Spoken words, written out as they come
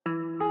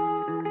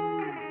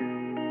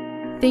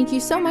Thank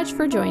you so much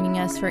for joining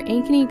us for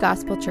Ankeny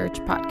Gospel Church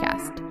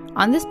podcast.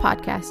 On this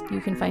podcast,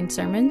 you can find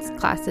sermons,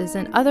 classes,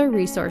 and other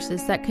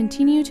resources that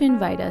continue to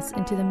invite us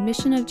into the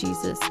mission of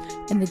Jesus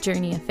and the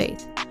journey of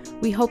faith.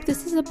 We hope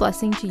this is a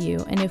blessing to you,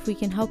 and if we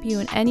can help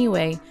you in any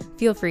way,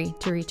 feel free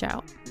to reach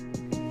out.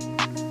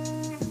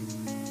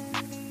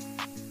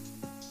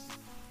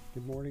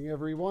 Good morning,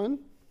 everyone.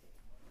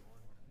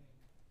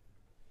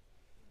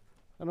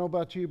 I don't know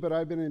about you, but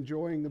I've been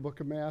enjoying the book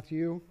of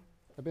Matthew.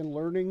 I've been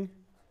learning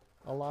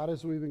a lot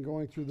as we've been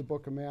going through the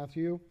book of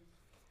Matthew,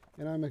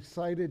 and I'm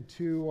excited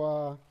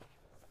to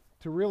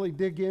really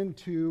dig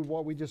into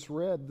what we just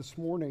read this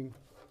morning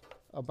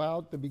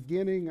about the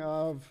beginning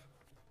of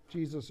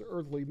Jesus'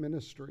 earthly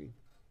ministry.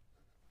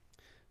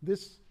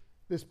 This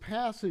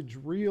passage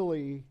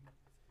really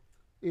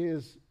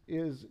is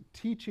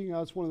teaching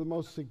us one of the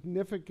most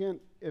significant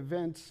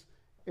events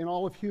in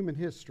all of human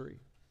history.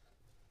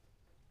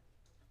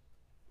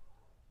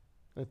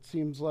 That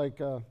seems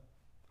like a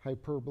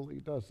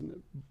hyperbole, doesn't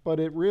it? But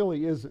it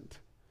really isn't.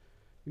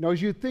 You know,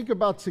 as you think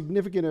about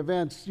significant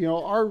events, you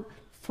know, our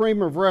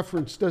frame of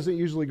reference doesn't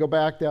usually go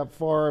back that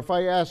far. If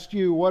I asked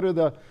you what are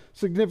the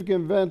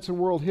significant events in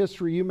world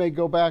history, you may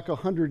go back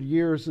 100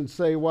 years and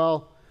say,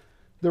 well,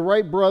 the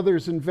Wright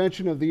brothers'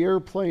 invention of the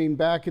airplane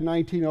back in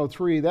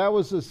 1903, that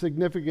was a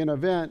significant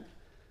event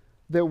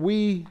that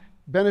we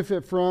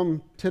benefit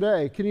from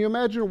today. Can you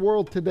imagine a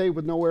world today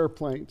with no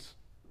airplanes?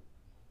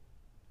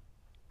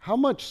 How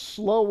much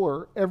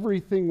slower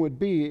everything would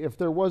be if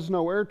there was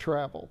no air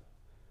travel.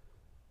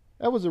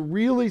 That was a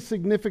really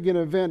significant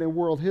event in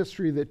world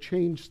history that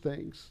changed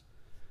things.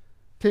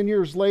 10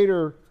 years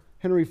later,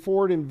 Henry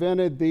Ford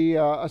invented the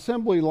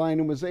assembly line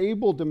and was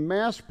able to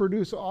mass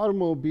produce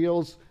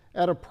automobiles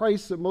at a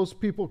price that most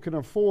people can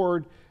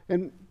afford,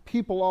 and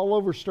people all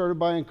over started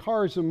buying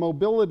cars, and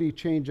mobility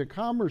changed, and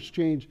commerce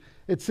changed.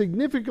 It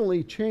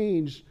significantly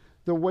changed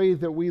the way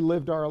that we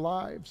lived our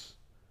lives.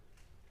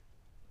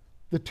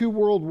 The two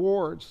world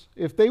wars,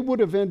 if they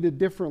would have ended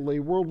differently,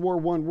 World War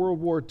I,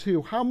 World War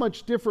II, how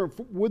much different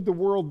would the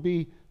world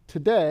be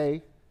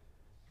today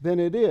than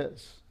it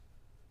is?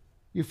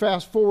 You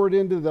fast forward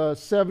into the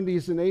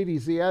 70s and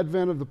 80s, the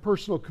advent of the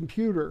personal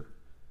computer.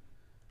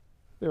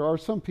 There are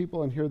some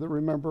people in here that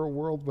remember a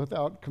world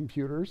without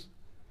computers.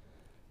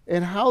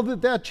 And how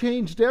that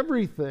changed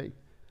everything.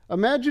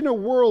 Imagine a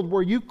world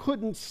where you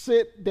couldn't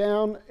sit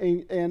down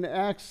and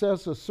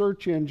access a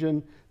search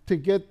engine to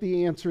get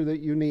the answer that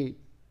you need.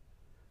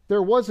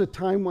 There was a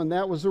time when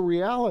that was a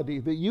reality,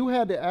 that you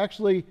had to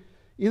actually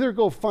either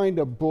go find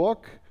a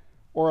book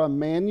or a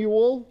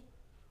manual,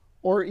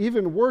 or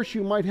even worse,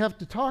 you might have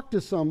to talk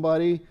to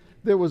somebody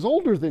that was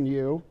older than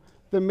you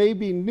that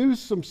maybe knew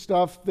some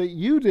stuff that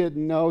you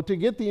didn't know to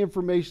get the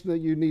information that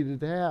you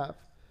needed to have.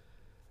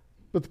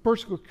 But the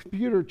personal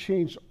computer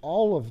changed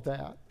all of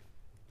that.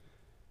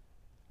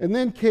 And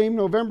then came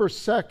November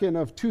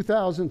 2nd of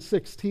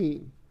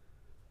 2016,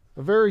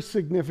 a very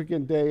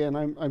significant day, and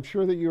I'm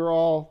sure that you're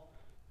all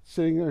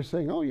sitting there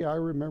saying, oh yeah, I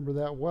remember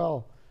that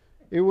well.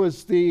 It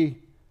was the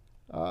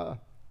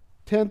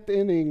 10th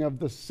inning of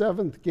the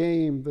 7th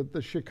game that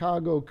the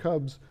Chicago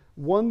Cubs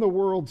won the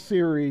World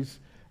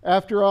Series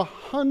after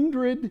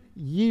 100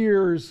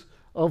 years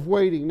of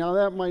waiting. Now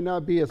that might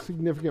not be a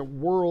significant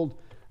world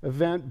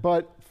event,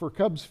 but for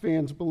Cubs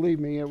fans, believe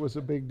me, it was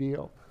a big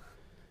deal.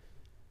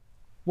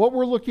 What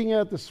we're looking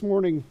at this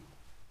morning,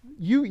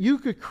 you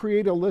could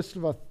create a list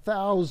of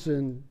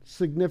 1,000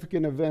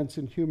 significant events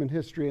in human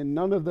history, and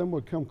none of them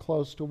would come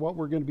close to what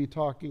we're going to be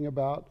talking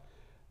about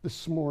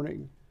this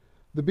morning.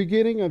 The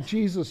beginning of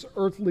Jesus'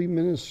 earthly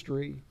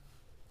ministry.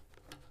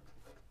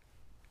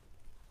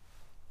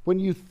 When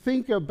you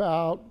think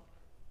about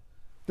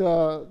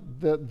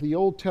the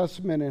Old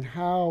Testament and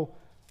how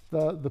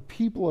the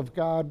people of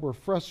God were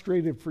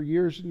frustrated for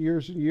years and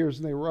years and years,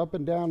 and they were up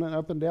and down,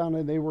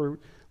 and they were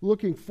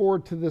looking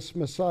forward to this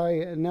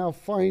Messiah, and now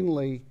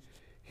finally,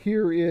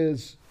 here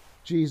is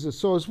Jesus.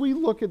 So as we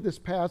look at this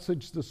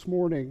passage this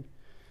morning,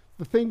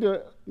 the thing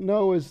to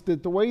know is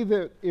that the way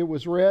that it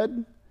was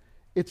read,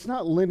 it's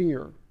not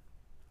linear.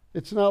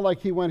 It's not like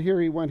he went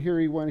here, he went here,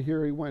 he went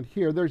here, he went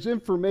here. There's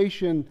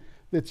information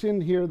that's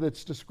in here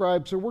that's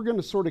described, so we're going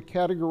to sort of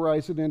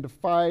categorize it into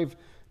 5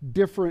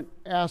 different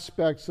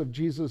aspects of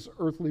Jesus'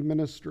 earthly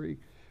ministry.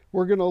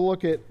 We're going to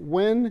look at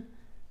when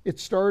it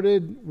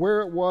started,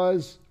 where it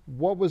was,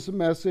 what was the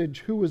message,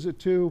 who was it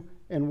to,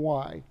 and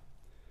why.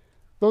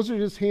 Those are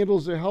just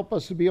handles that help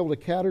us to be able to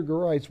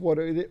categorize what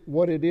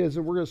it is,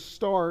 and we're going to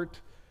start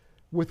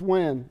with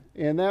when,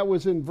 and that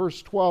was in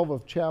verse 12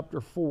 of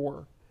chapter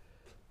 4.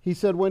 He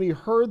said, when he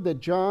heard that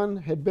John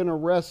had been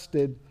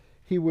arrested,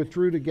 he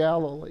withdrew to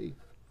Galilee.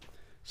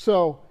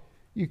 So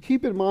you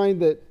keep in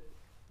mind that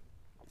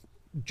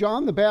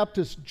John the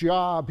Baptist's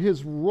job,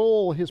 his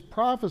role, his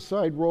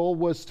prophesied role,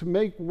 was to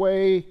make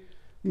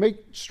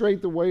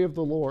straight the way of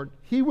the Lord.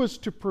 He was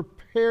to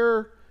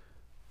prepare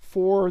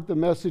for the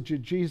message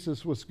that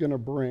Jesus was going to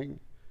bring.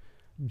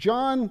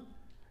 John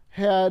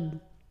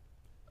had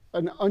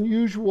an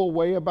unusual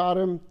way about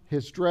him,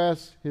 his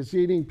dress, his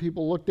eating.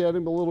 People looked at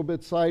him a little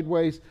bit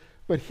sideways.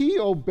 But he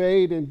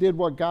obeyed and did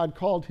what God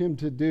called him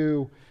to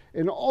do.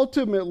 And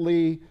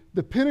ultimately,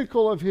 the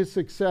pinnacle of his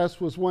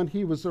success was when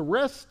he was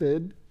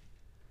arrested,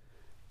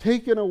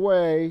 taken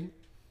away,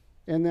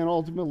 and then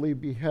ultimately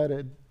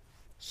beheaded,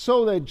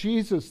 so that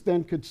Jesus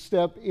then could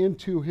step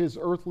into his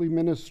earthly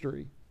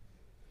ministry.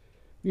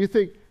 I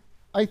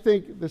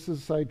think, this is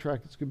a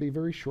sidetrack, it's going to be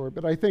very short,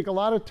 but I think a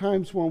lot of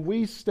times when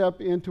we step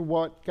into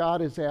what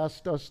God has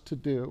asked us to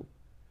do,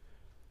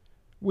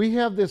 we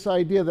have this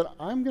idea that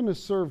I'm going to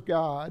serve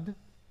God,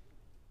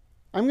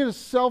 I'm going to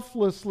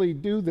selflessly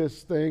do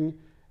this thing,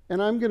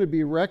 and I'm going to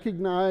be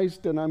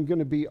recognized, and I'm going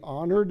to be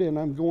honored, and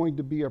I'm going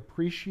to be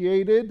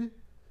appreciated,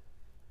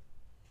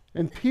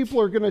 and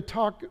people are going to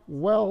talk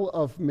well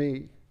of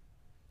me.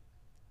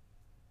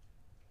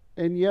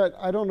 And yet,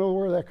 I don't know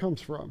where that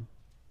comes from.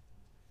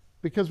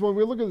 Because when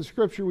we look at the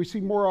scripture, we see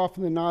more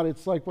often than not,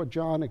 it's like what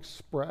John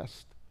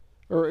expressed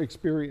or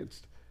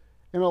experienced.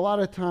 And a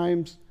lot of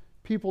times,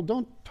 people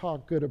don't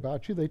talk good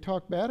about you, they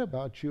talk bad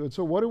about you. And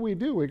so what do?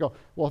 We go,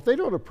 well, if they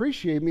don't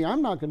appreciate me,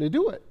 I'm not going to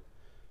do it.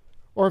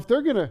 Or if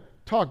they're going to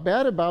talk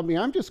bad about me,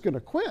 I'm just going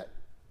to quit.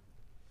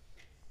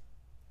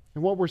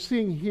 And what we're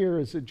seeing here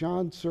is that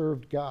John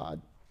served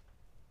God.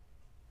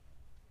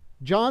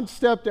 John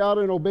stepped out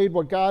and obeyed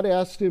what God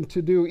asked him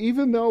to do.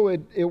 Even though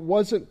it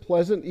wasn't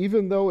pleasant,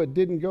 even though it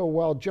didn't go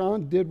well,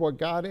 John did what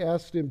God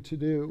asked him to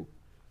do.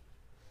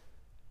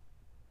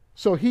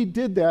 So he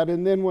did that,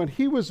 and then when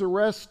he was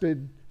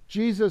arrested,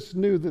 Jesus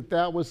knew that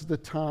that was the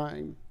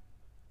time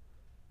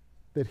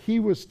that he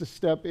was to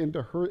step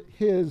into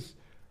his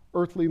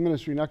earthly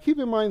ministry. Now keep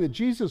in mind that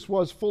Jesus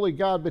was fully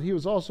God, but he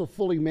was also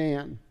fully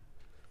man.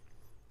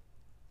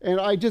 And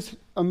I just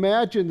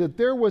imagine that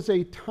there was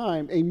a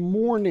time, a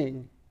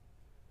morning,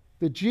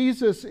 that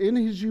Jesus, in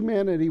his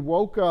humanity,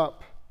 woke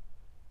up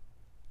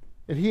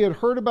and he had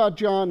heard about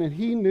John and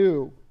he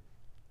knew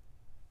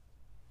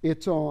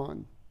it's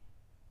on.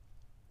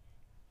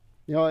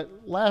 You know,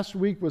 last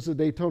week was the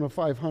Daytona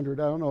 500.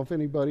 I don't know if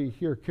anybody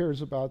here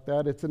cares about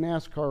that. It's a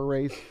NASCAR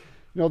race.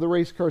 You know, the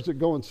race cars that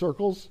go in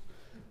circles.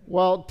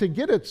 Well, to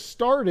get it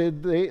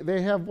started,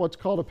 they have what's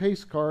called a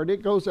pace car. And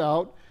it goes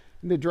out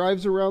and it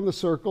drives around the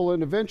circle,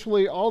 and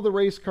eventually all the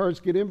race cars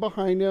get in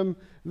behind them.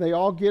 They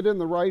all get in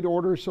the right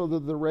order so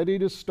that they're ready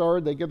to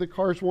start. They get the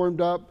cars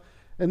warmed up.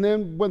 And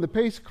then when the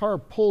pace car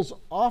pulls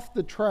off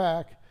the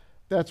track,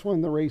 that's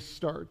when the race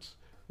starts.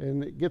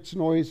 And it gets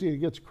noisy, it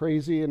gets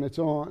crazy, and it's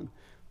on.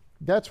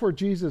 That's where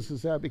Jesus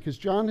is at, because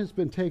John has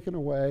been taken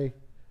away.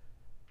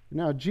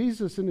 Now,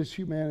 Jesus in his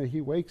humanity,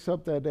 he wakes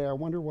up that day. I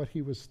wonder what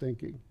he was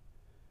thinking,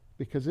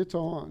 because it's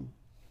on.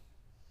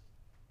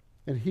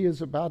 And he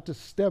is about to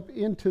step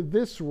into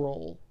this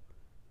role,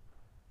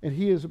 and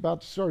he is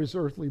about to start his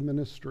earthly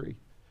ministry.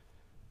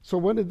 So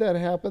when did that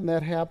happen?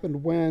 That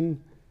happened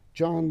when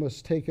John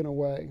was taken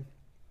away.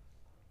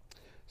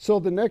 So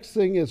the next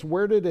thing is,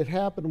 where did it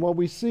happen? Well,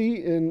 we see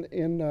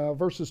in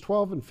verses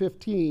 12 and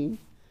 15, it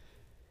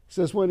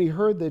says, when he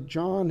heard that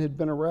John had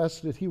been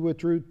arrested, he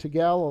withdrew to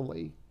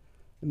Galilee.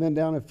 And then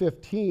down at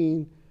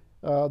 15,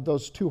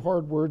 those two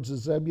hard words,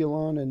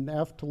 Zebulun and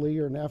Naphtali,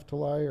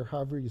 or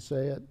however you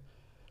say it,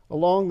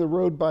 along the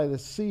road by the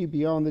sea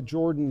beyond the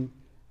Jordan,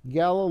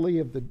 Galilee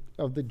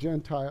of the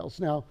Gentiles.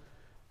 Now,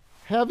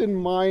 have in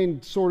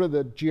mind sort of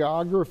the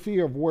geography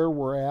of where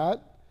we're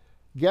at.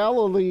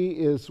 Galilee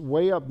is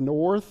way up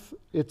north.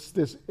 It's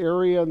this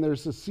area, and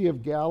there's the Sea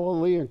of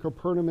Galilee, and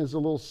Capernaum is a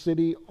little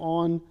city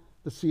on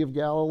the Sea of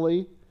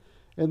Galilee.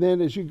 And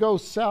then as you go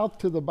south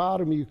to the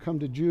bottom, you come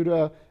to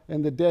Judah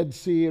and the Dead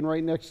Sea, and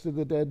right next to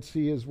the Dead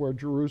Sea is where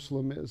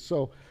Jerusalem is.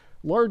 So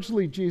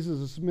largely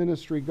Jesus'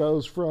 ministry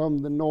goes from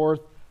the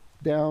north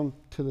down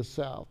to the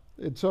south.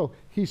 And so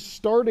he's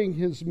starting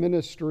his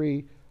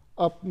ministry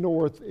up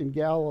north in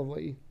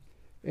Galilee,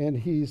 and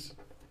he's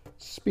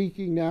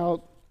speaking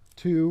now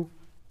to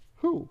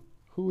who?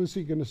 Who is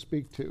he going to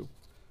speak to?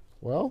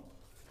 Well,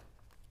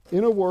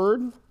 in a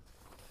word,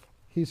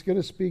 he's going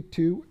to speak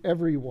to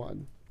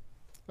everyone.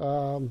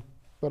 But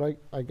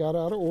I got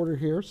out of order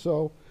here,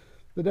 so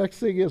the next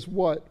thing is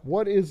what?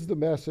 What is the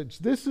message?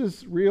 This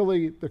is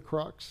really the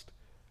crux.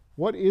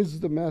 What is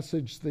the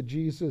message that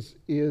Jesus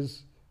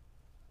is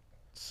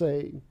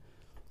saying?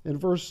 In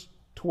verse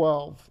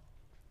 12,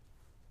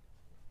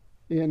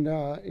 in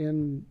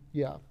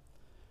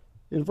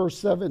verse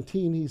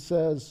 17, he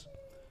says,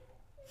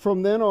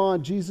 from then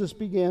on, Jesus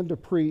began to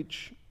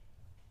preach,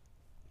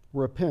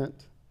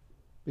 repent,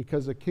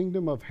 because the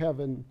kingdom of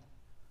heaven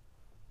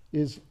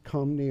is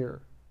come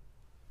near.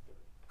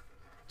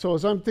 So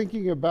as I'm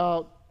thinking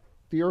about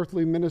the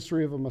earthly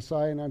ministry of a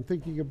Messiah, and I'm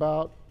thinking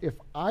about, if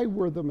I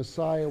were the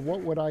Messiah,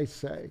 what would I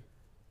say?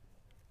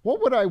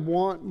 What would I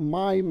want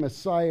my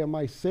Messiah,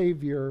 my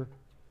Savior,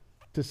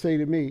 to say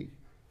to me?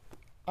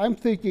 I'm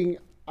thinking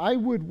I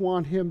would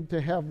want him to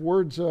have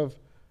words of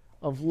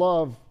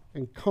love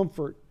and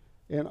comfort.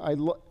 And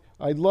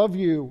I love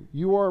you.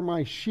 You are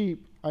my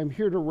sheep. I'm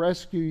here to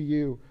rescue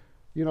you.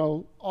 You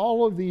know,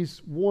 all of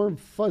these warm,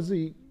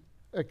 fuzzy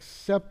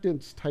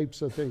acceptance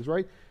types of things,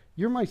 right?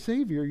 You're my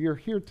Savior. You're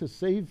here to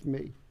save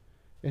me.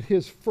 And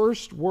his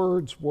first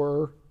words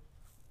were,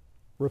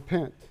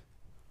 repent.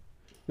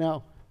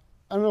 Now,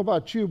 I don't know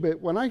about you, but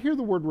when I hear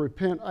the word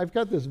repent, I've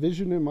got this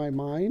vision in my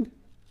mind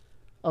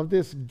of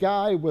this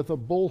guy with a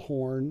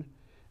bullhorn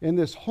and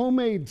this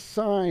homemade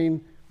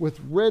sign with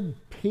red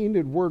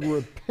painted word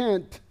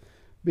repent,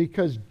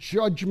 because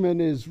judgment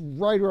is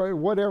right,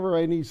 whatever,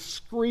 and he's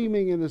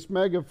screaming in this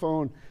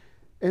megaphone.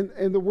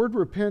 And the word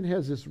repent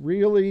has this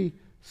really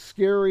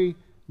scary,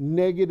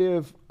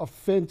 negative,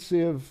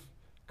 offensive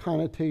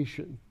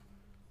connotation.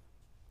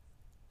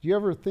 Do you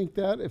ever think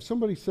that? If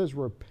somebody says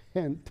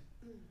repent,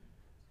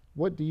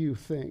 what do you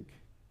think?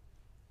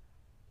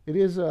 It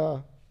is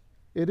an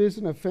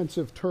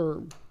offensive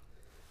term.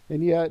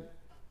 And yet,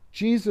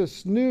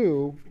 Jesus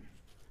knew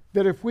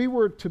that if we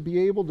were to be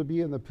able to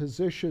be in the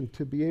position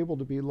to be able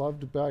to be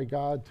loved by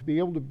God, to be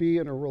able to be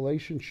in a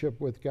relationship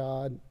with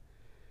God,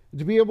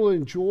 to be able to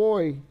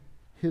enjoy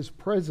his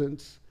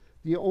presence,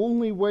 the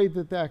only way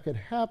that that could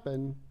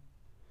happen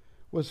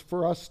was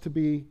for us to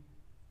be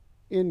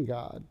in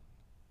God.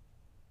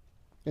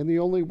 And the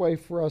only way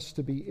for us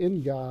to be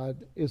in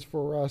God is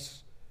for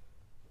us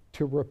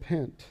to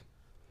repent.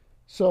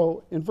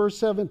 So in verse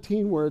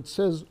 17 where it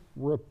says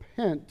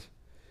repent,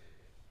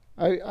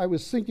 I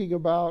was thinking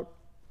about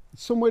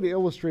some way to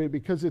illustrate it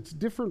because it's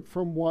different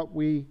from what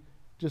we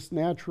just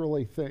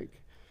naturally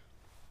think.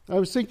 I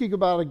was thinking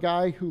about a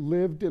guy who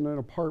lived in an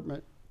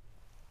apartment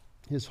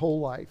his whole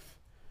life.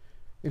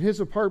 And his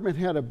apartment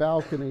had a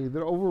balcony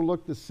that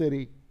overlooked the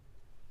city.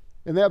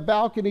 And that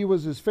balcony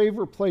was his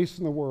favorite place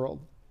in the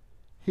world.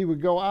 He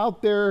would go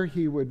out there,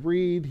 he would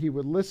read, he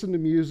would listen to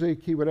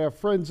music, he would have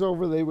friends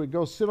over, they would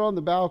go sit on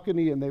the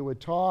balcony and they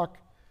would talk.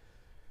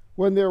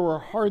 When there were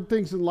hard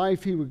things in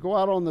life, he would go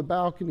out on the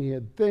balcony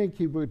and think,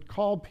 he would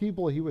call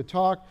people, he would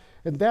talk,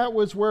 and that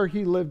was where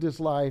he lived his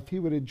life. He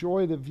would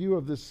enjoy the view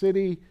of the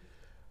city.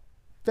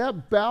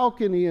 That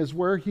balcony is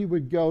where he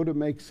would go to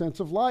make sense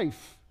of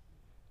life.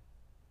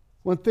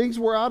 When things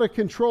were out of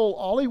control,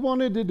 all he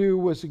wanted to do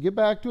was to get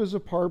back to his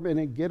apartment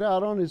and get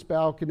out on his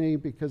balcony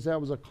because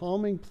that was a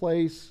calming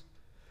place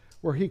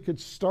where he could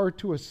start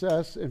to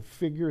assess and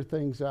figure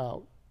things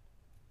out.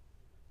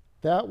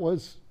 That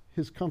was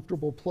his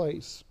comfortable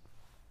place.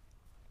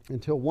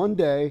 Until one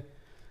day,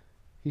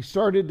 he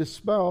started to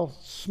smell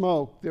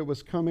smoke that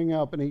was coming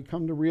up, and he'd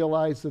come to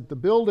realize that the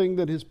building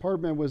that his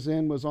apartment was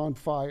in was on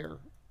fire.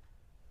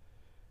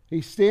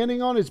 He's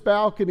standing on his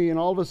balcony, and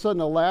all of a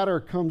sudden a ladder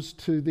comes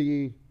to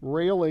the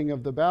railing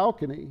of the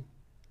balcony,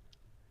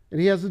 and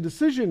he has a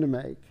decision to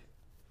make.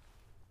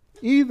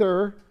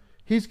 Either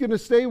he's going to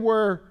stay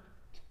where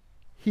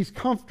he's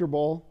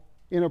comfortable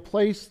in a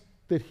place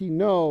that he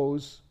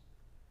knows,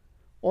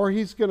 or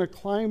he's going to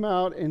climb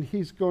out and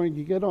he's going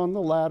to get on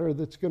the ladder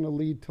that's going to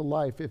lead to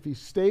life. If he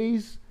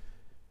stays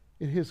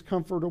in his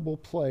comfortable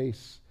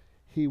place,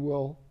 he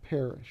will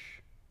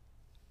perish.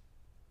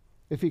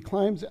 If he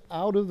climbs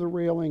out of the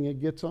railing and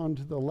gets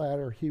onto the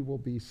ladder, he will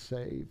be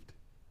saved.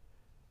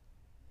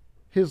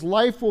 His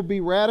life will be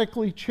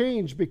radically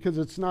changed because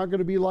it's not going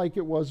to be like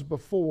it was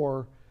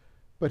before,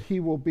 but he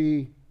will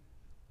be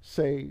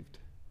saved.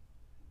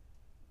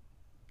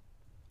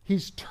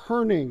 He's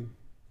turning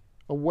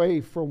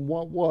away from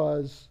what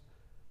was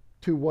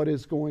to what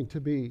is going to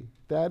be.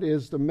 That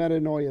is the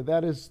metanoia.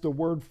 That is the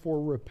word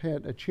for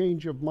repent, a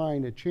change of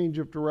mind, a change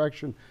of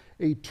direction,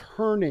 a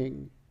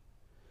turning.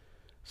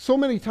 So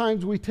many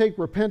times we take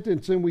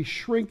repentance and we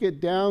shrink it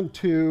down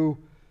to,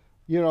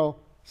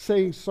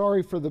 saying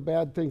sorry for the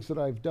bad things that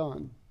I've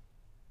done.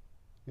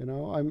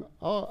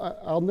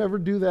 I'll never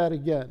do that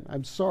again.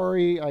 I'm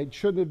sorry, I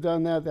shouldn't have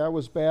done that. That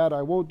was bad.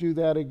 I won't do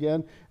that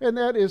again. And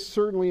that is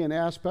certainly an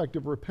aspect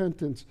of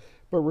repentance,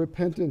 but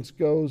repentance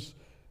goes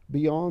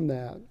beyond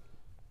that.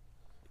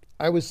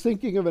 I was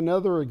thinking of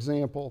another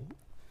example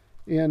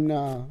in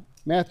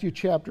Matthew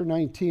chapter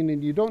 19,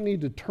 and you don't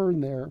need to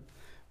turn there,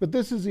 but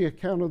this is the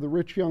account of the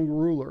rich young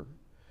ruler.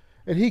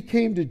 And he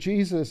came to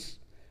Jesus,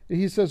 and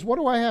he says, "What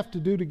do I have to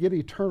do to get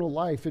eternal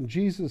life?" And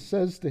Jesus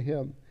says to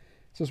him,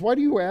 says, "Why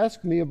do you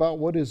ask me about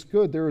what is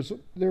good? There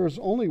is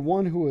only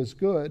one who is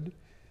good.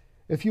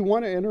 If you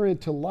want to enter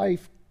into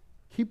life,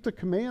 keep the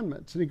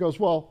commandments." And he goes,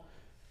 "Well,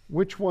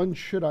 which one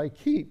should I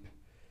keep?"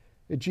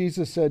 And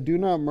Jesus said, "Do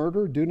not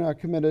murder, do not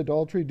commit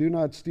adultery, do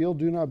not steal,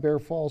 do not bear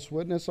false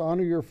witness,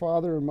 honor your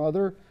father and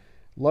mother,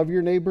 love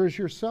your neighbor as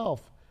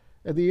yourself."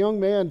 And the young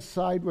man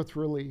sighed with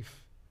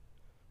relief.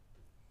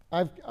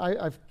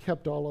 I've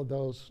kept all of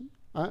those.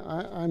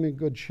 I'm in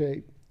good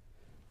shape.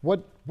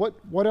 What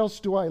else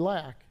do I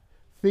lack?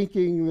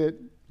 Thinking that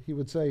he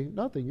would say,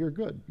 "Nothing, you're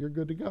good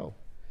to go."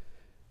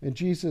 And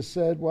Jesus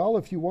said, "Well,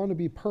 if you want to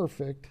be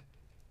perfect,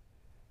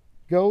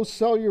 go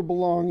sell your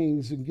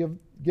belongings and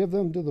give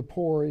them to the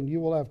poor, and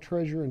you will have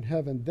treasure in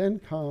heaven. Then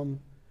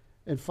come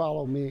and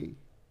follow me."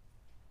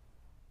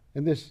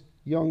 And this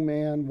young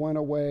man went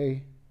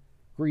away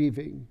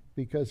grieving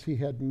because he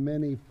had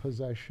many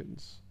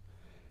possessions.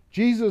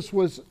 Jesus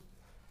was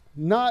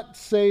not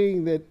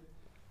saying that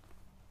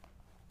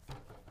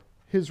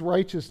his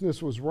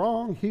righteousness was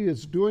wrong. He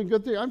is doing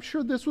good things. I'm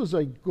sure this was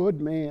a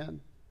good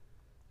man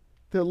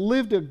that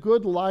lived a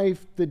good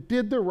life, that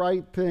did the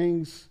right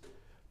things,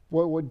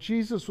 what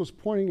Jesus was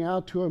pointing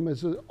out to him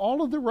is that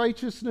all of the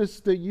righteousness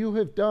that you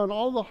have done,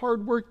 all the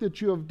hard work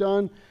that you have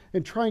done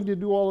in trying to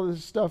do all of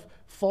this stuff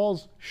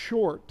falls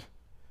short.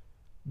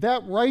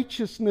 That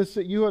righteousness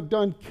that you have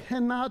done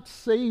cannot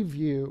save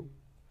you.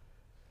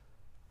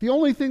 The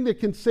only thing that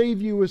can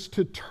save you is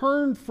to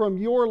turn from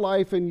your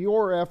life and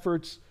your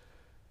efforts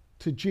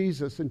to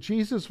Jesus. And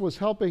Jesus was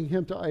helping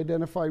him to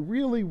identify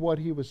really what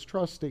he was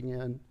trusting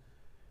in,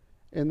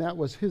 and that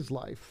was his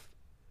life,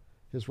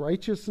 his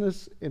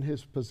righteousness and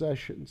his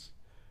possessions.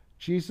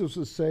 Jesus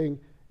was saying,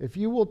 if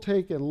you will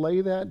take and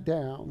lay that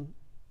down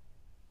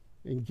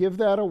and give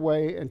that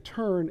away and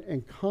turn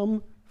and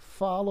come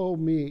follow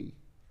me,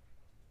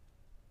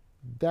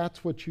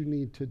 that's what you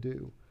need to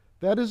do.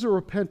 That is a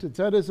repentance.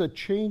 That is a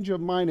change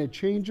of mind, a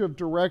change of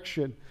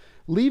direction,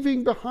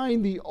 leaving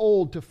behind the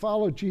old to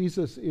follow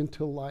Jesus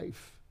into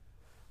life.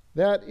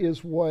 That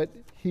is what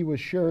he was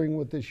sharing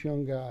with this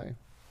young guy.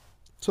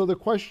 So the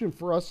question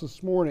for us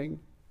this morning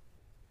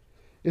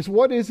is,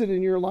 what is it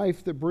in your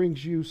life that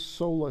brings you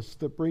solace,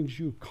 that brings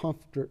you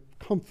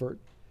comfort?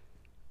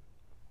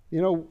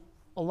 You know,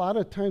 a lot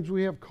of times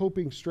we have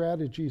coping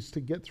strategies to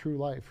get through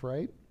life,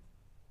 right?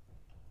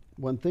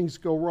 When things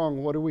go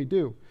wrong, what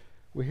do?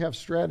 We have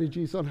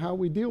strategies on how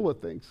we deal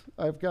with things.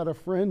 I've got a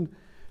friend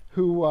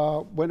who,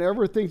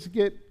 whenever things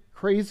get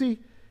crazy,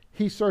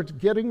 he starts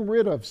getting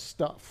rid of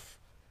stuff.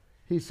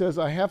 He says,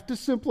 I have to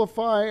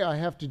simplify. I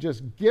have to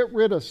just get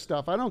rid of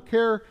stuff. I don't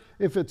care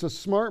if it's a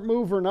smart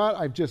move or not.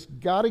 I've just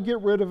got to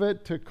get rid of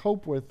it to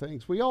cope with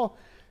things. We all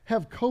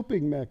have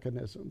coping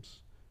mechanisms.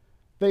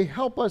 They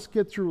help us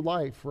get through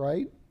life,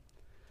 right?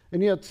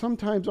 And yet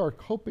sometimes our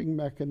coping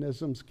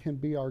mechanisms can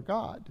be our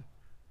God.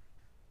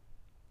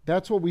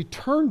 That's what we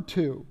turn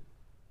to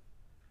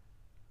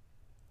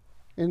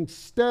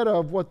instead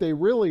of what they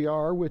really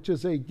are, which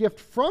is a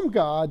gift from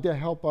God to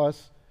help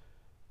us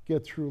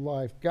get through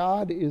life.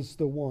 God is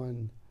the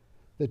one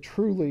that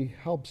truly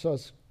helps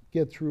us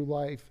get through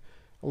life.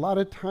 A lot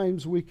of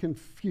times we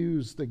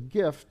confuse the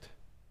gift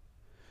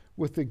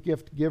with the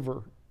gift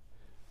giver.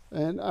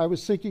 And I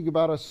was thinking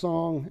about a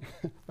song,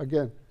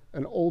 again,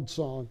 an old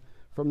song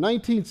from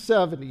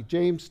 1970,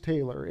 James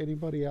Taylor.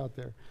 Anybody out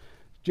there?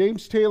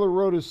 James Taylor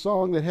wrote a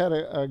song that had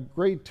a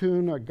great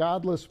tune, a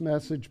godless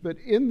message, but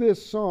in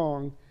this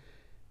song,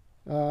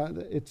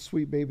 it's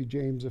Sweet Baby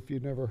James if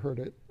you've never heard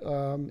it.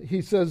 He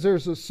says,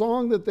 there's a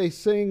song that they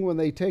sing when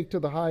they take to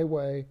the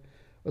highway,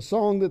 a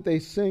song that they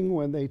sing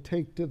when they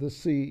take to the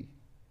sea,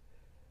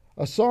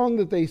 a song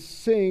that they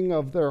sing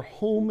of their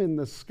home in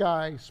the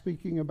sky,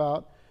 speaking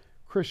about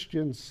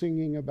Christians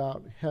singing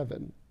about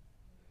heaven.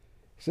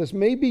 He says,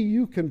 maybe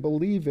you can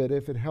believe it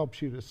if it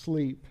helps you to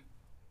sleep,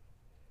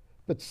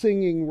 but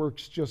singing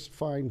works just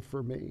fine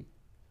for me.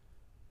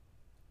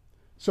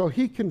 So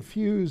he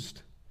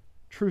confused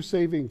true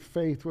saving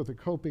faith with a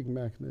coping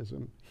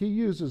mechanism. He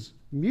uses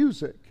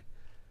music.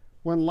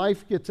 When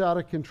life gets out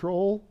of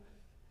control,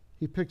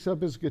 he picks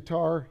up his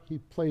guitar, he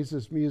plays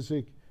his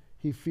music,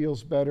 he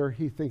feels better,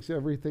 he thinks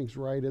everything's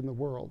right in the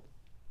world.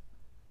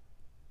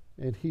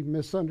 And he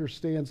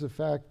misunderstands the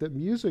fact that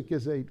music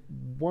is a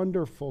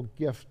wonderful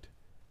gift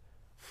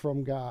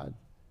from God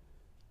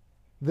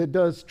that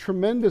does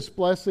tremendous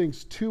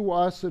blessings to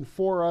us and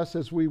for us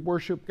as we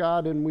worship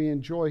God and we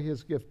enjoy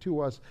his gift to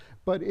us,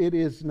 but it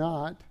is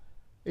not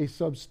a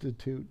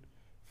substitute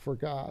for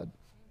God.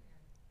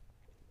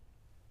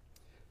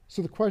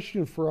 So the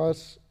question for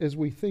us as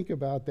we think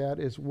about that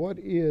is,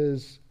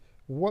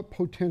 what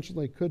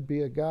potentially could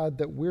be a God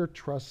that we're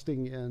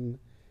trusting in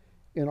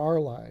our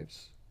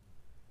lives?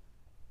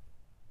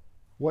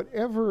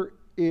 Whatever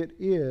it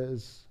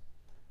is,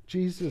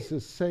 Jesus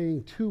is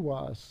saying to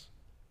us,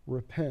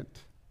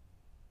 repent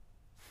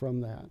from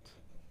that.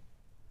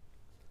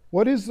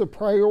 What is the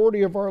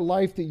priority of our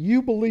life that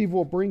you believe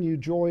will bring you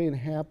joy and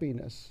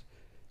happiness?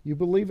 You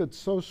believe it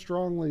so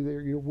strongly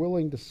that you're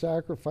willing to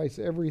sacrifice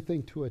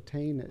everything to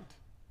attain it.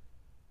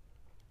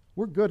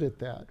 We're good at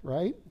that,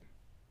 right?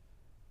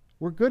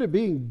 We're good at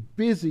being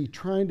busy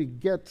trying to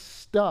get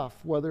stuff,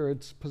 whether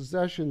it's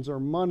possessions or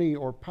money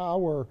or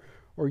power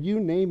or you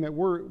name it.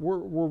 We're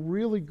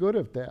really good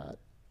at that.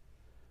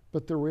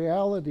 But the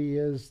reality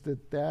is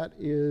that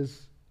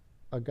is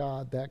a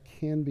God. That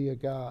can be a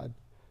God.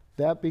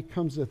 That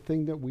becomes a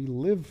thing that we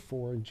live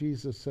for, and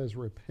Jesus says,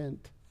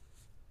 repent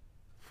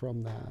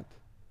from that.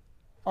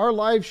 Our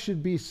lives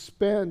should be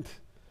spent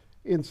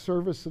in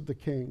service of the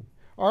King.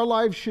 Our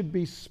lives should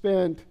be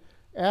spent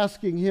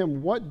asking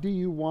him, what do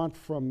you want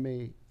from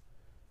me?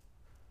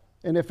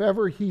 And if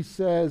ever he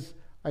says,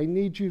 I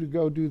need you to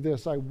go do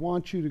this, I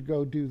want you to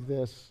go do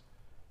this,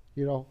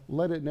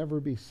 let it never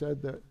be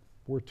said that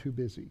we're too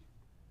busy,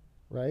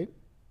 right?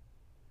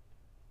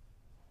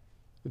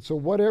 And so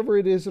whatever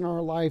it is in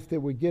our life that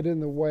would get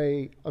in the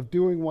way of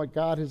doing what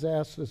God has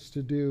asked us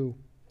to do,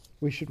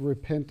 we should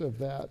repent of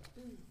that.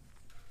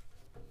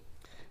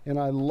 And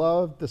I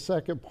love the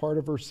second part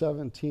of verse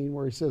 17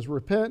 where he says,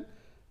 repent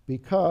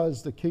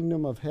because the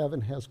kingdom of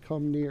heaven has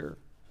come near.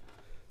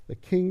 The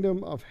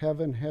kingdom of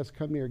heaven has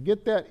come near.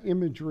 Get that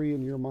imagery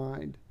in your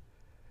mind.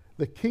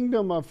 the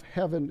kingdom of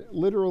heaven,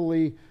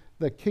 literally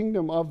the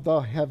kingdom of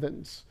the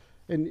heavens.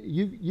 And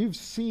you've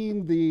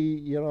seen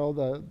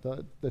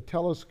the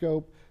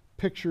telescope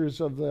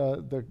pictures of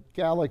the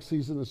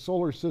galaxies and the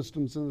solar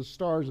systems and the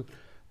stars,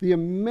 the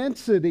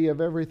immensity of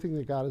everything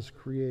that God has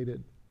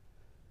created.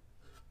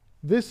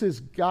 This is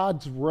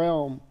God's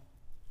realm,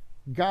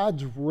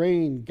 God's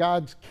reign,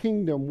 God's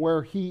kingdom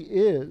where he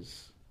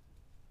is.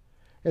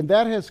 And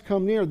that has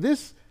come near.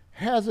 This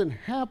hasn't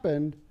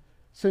happened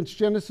since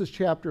Genesis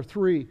chapter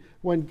 3,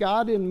 when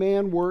God and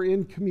man were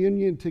in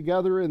communion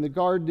together in the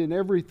garden and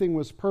everything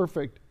was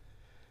perfect.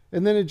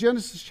 And then in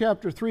Genesis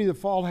chapter 3, the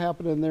fall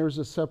happened and there's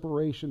a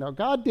separation. Now,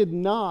 God did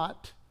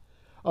not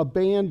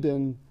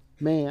abandon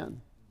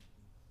man,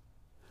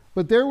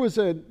 but there was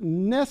a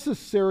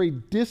necessary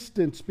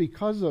distance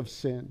because of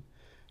sin.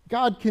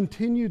 God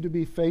continued to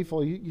be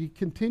faithful. He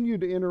continued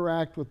to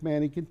interact with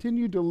man. He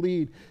continued to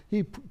lead.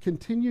 He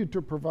continued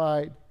to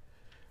provide.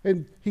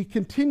 And he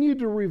continued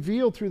to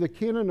reveal through the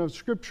canon of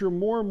Scripture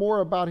more and more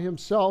about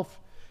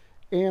himself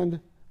and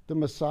the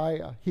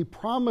Messiah. He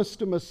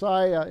promised a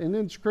Messiah, and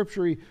in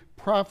Scripture he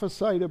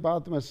prophesied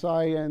about the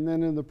Messiah, and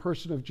then in the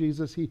person of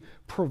Jesus he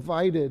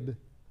provided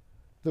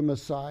the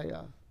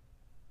Messiah.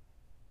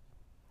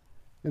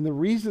 And the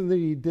reason that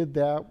he did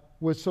that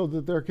was so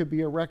that there could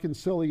be a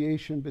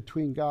reconciliation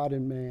between God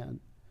and man.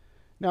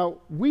 Now,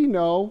 we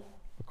know,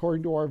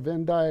 according to our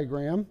Venn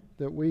diagram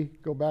that we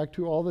go back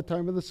to all the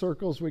time in the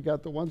circles, we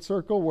got the one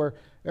circle where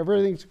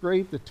everything's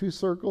great, the two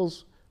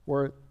circles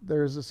where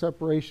there's a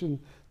separation.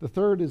 The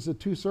third is the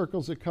two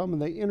circles that come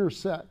and they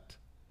intersect.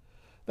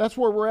 That's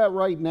where we're at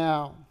right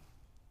now.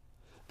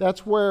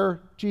 That's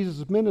where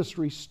Jesus'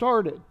 ministry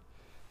started.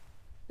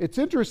 It's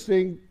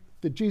interesting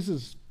that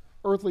Jesus'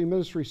 earthly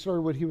ministry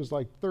started when he was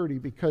like 30,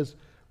 because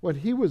when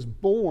he was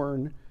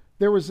born,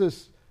 there was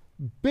this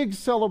big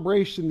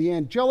celebration, the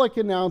angelic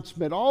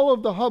announcement, all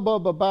of the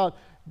hubbub about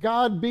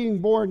God being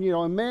born,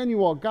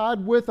 Emmanuel,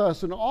 God with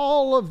us, and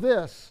all of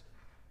this.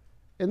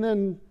 And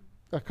then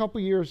a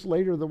couple years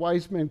later, the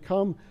wise men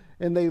come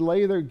and they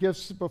lay their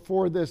gifts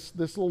before this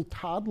little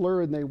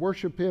toddler and they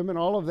worship him and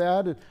all of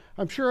that. And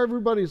I'm sure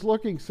everybody's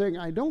looking, saying,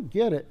 I don't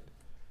get it.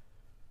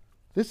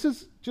 This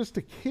is just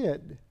a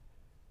kid.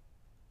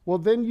 Well,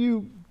 then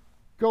you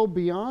go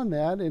beyond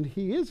that, and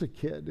he is a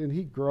kid, and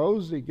he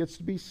grows, and he gets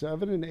to be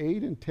 7 and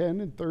 8 and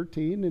 10 and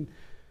 13, and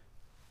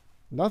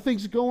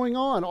nothing's going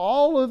on.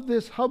 All of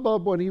this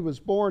hubbub when he was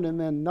born, and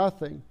then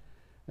nothing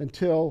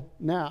until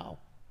now.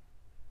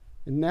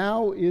 And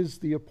now is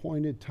the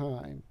appointed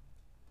time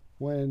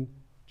when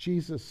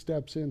Jesus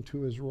steps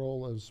into his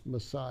role as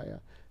Messiah.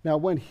 Now,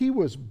 when he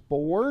was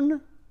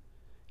born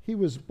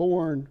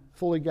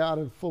fully God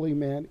and fully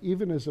man,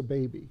 even as a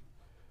baby.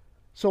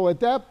 So at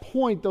that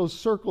point, those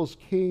circles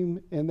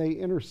came and they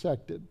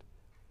intersected.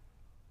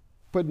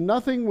 But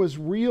nothing was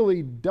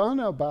really done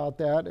about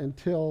that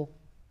until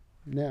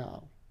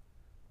now,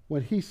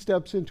 when he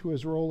steps into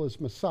his role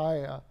as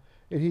Messiah,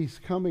 and he's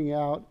coming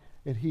out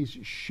and he's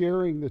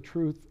sharing the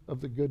truth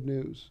of the good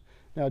news.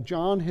 Now,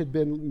 John had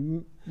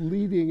been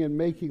leading and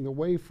making the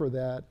way for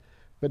that,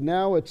 but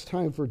now it's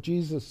time for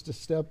Jesus to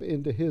step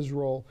into his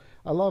role.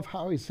 I love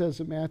how he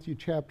says in Matthew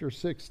chapter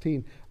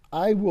 16,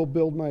 I will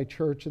build my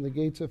church, and the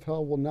gates of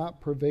hell will not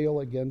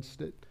prevail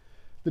against it.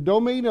 The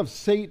domain of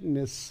Satan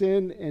is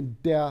sin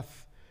and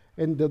death,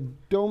 and the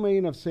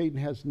domain of Satan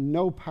has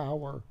no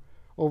power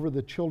over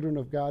the children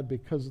of God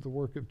because of the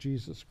work of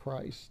Jesus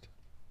Christ.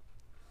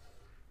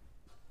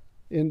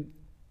 In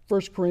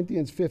 1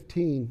 Corinthians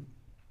 15,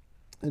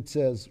 it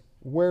says,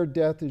 where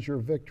death is your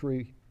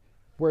victory,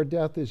 where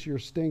death is your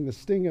sting. The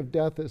sting of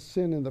death is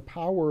sin, and the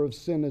power of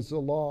sin is the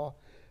law.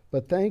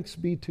 But thanks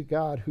be to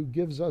God who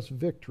gives us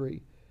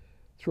victory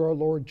through our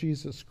Lord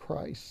Jesus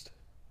Christ.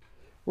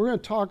 We're going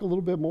to talk a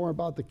little bit more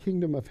about the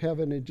kingdom of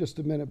heaven in just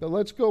a minute, but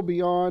let's go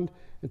beyond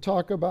and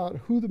talk about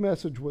who the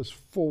message was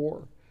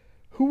for.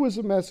 Who was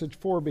the message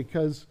for?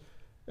 Because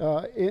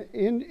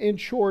in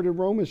short, in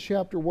Romans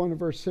chapter 1 and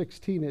verse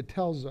 16, it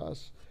tells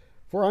us,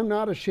 for I'm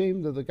not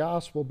ashamed of the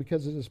gospel,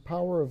 because it is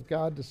power of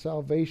God to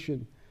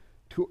salvation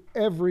to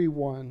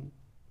everyone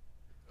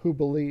who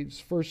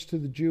believes, first to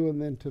the Jew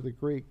and then to the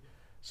Greek.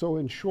 So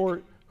in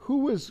short,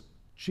 who was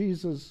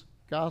Jesus'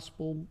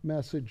 gospel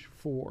message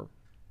for?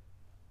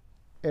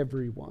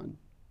 Everyone.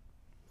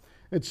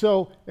 And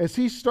so as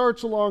he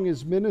starts along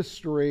his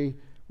ministry,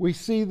 we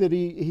see that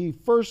he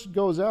first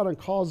goes out and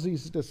calls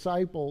these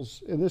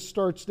disciples, and this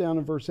starts down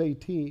in verse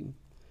 18.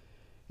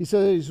 He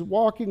says he's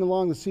walking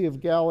along the Sea of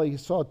Galilee. He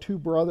saw two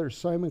brothers,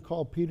 Simon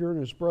called Peter and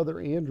his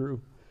brother Andrew.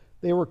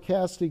 They were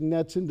casting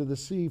nets into the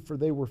sea, for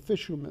they were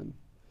fishermen.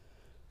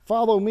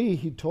 Follow me,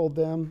 he told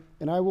them,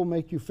 and I will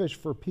make you fish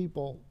for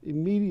people.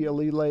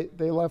 Immediately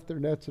they left their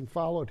nets and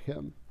followed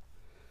him.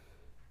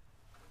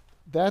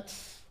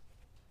 That's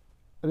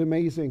an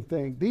amazing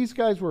thing. These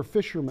guys were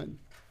fishermen.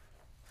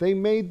 They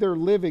made their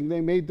living.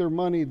 They made their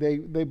money.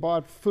 They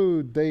bought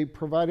food. They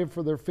provided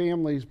for their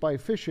families by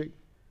fishing.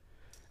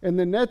 And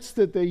the nets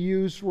that they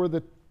used were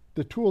the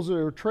tools of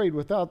their trade.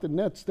 Without the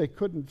nets, they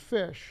couldn't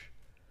fish.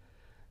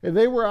 And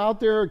they were out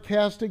there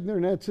casting their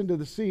nets into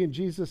the sea, and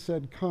Jesus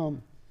said,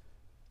 "Come."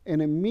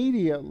 And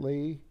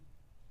immediately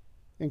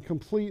and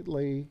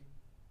completely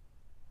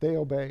they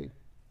obeyed.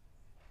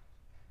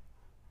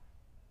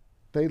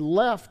 They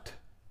left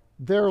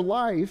their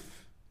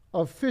life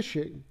of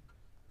fishing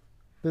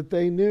that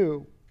they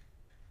knew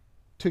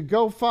to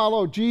go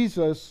follow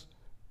Jesus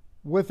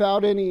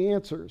without any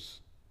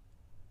answers.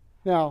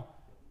 Now,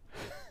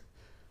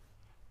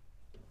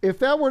 if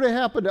that were to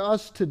happen to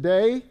us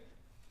today,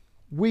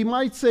 we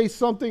might say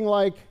something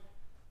like,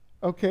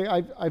 okay,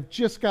 I've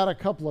just got a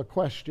couple of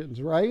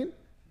questions, right?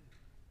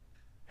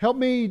 Help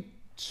me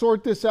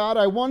sort this out.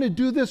 I want to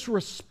do this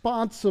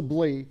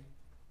responsibly,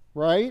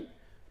 right?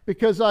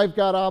 Because I've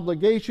got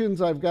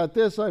obligations, I've got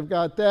this, I've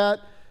got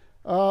that.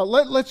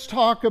 Let's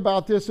talk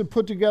about this and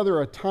put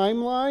together a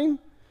timeline.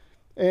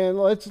 And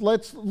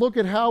let's look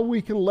at how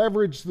we can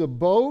leverage the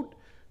boat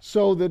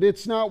so that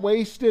it's not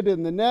wasted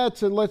in the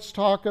nets. And let's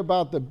talk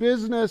about the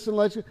business.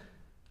 And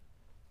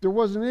there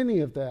wasn't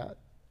any of that.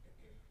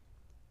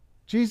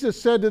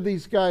 Jesus said to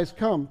these guys,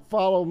 "Come,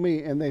 follow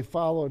me," and they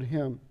followed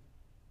him.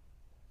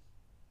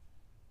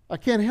 I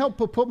can't help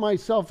but put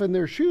myself in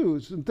their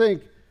shoes and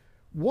think,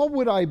 what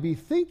would I be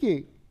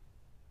thinking?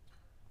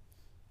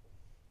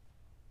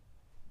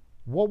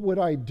 What would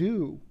I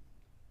do?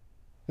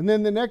 And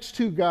then the next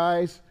two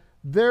guys,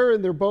 they're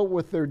in their boat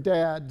with their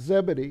dad,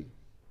 Zebedee.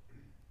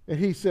 And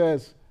he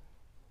says,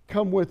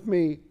 "Come with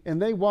me."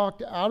 And they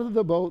walked out of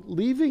the boat,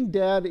 leaving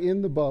Dad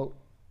in the boat.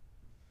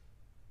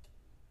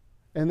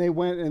 And they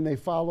went and they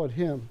followed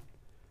him.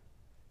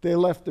 They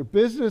left their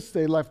business,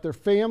 they left their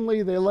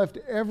family, they left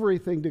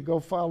everything to go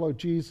follow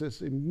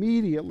Jesus.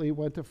 Immediately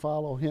went to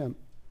follow him.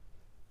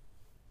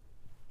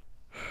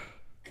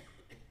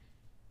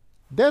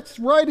 That's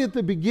right at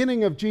the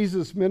beginning of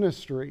Jesus'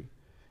 ministry.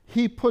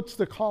 He puts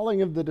the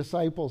calling of the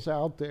disciples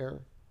out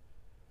there.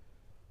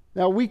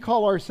 Now, we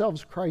call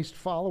ourselves Christ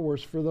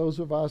followers for those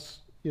of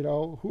us,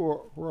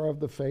 who are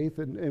of the faith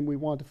and we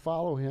want to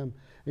follow him.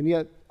 And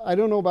yet, I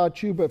don't know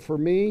about you, but for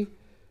me,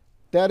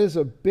 that is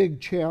a big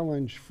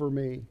challenge for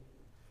me.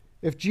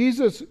 If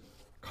Jesus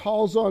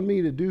calls on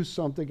me to do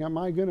something, am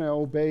I going to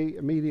obey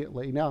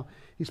immediately? Now,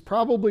 he's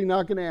probably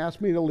not going to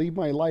ask me to leave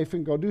my life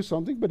and go do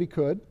something, but he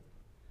could.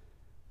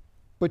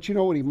 But you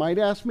know what he might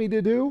ask me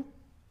to do?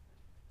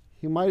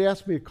 He might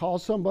ask me to call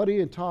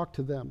somebody and talk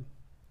to them.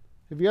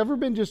 Have you ever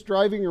been just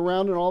driving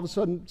around and all of a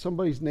sudden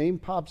somebody's name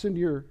pops into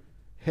your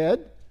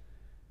head?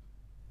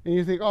 And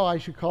you think, oh, I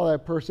should call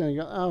that person. And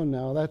you go, oh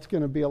no, that's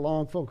going to be a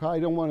long phone call. I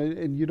don't want to,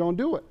 and you don't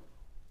do it.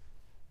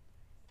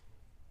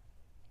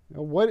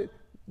 Now,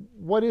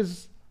 what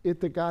is it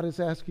that God is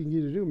asking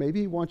you to do?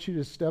 Maybe he wants you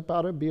to step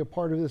out and be a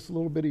part of this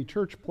little bitty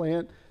church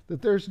plant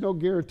that there's no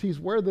guarantees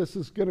where this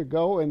is going to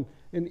go and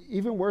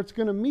even where it's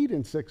going to meet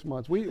in 6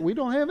 months. We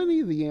don't have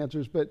any of the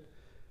answers, but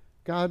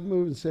God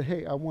moved and said,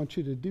 hey, I want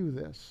you to do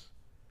this.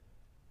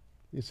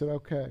 He said,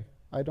 okay,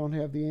 I don't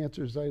have the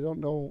answers. I don't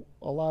know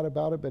a lot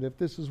about it, but if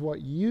this is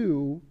what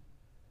you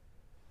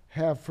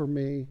have for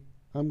me,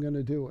 I'm going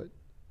to do it.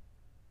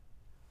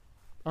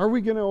 Are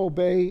we going to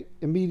obey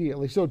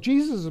immediately? So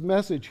Jesus'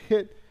 message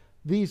hit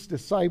these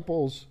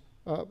disciples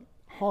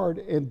hard,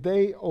 and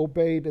they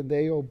obeyed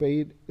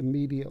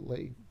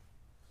immediately.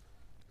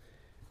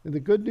 And the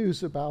good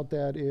news about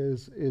that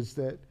is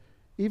that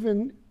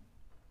even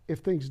if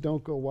things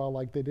don't go well,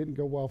 like they didn't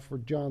go well for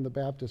John the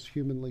Baptist,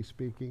 humanly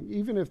speaking,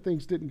 even if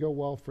things didn't go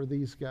well for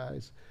these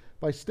guys,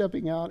 by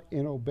stepping out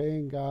and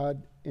obeying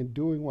God and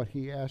doing what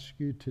he asks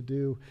you to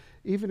do,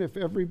 even if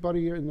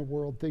everybody in the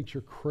world thinks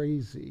you're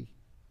crazy,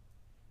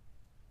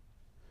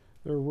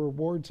 there are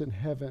rewards in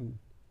heaven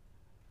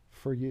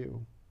for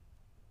you.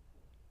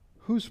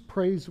 Whose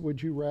praise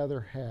would you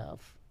rather have?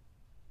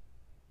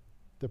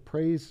 The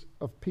praise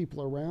of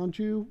people around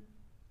you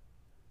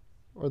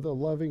or the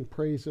loving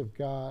praise of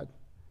God?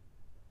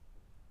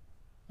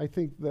 I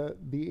think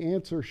that the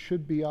answer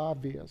should be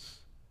obvious.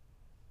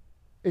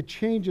 It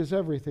changes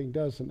everything,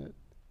 doesn't it?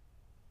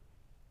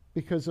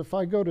 Because if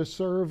I go to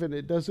serve and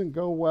it doesn't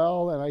go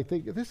well, and I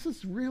think, this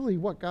is really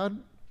what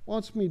God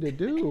wants me to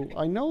do.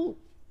 I know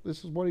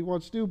this is what he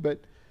wants to do,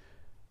 but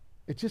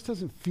it just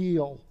doesn't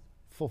feel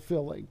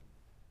fulfilling.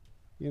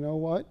 You know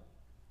what?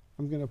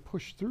 I'm going to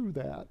push through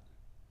that.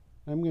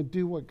 I'm going to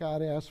do what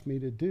God asked me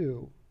to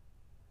do.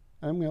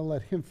 I'm going to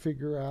let him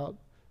figure out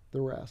the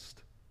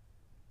rest.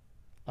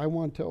 I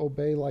want to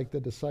obey like the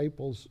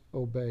disciples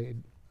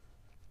obeyed.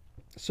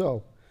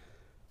 So,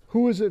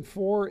 who is it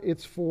for?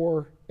 It's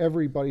for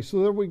everybody.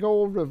 So then we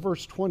go over to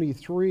verse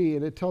 23,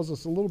 and it tells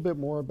us a little bit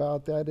more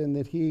about that, in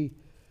that he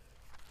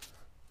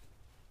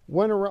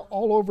went around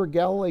all over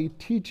Galilee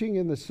teaching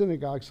in the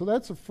synagogue. So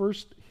that's the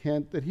first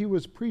hint, that he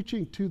was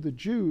preaching to the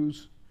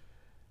Jews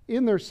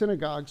in their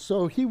synagogue.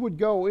 So he would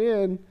go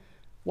in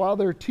while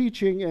they're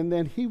teaching, and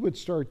then he would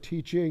start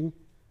teaching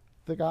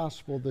the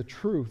gospel, the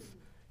truth.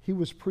 He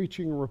was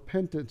preaching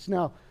repentance.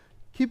 Now,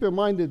 keep in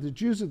mind that the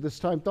Jews at this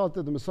time thought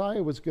that the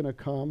Messiah was going to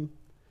come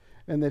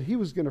and that he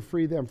was going to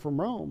free them from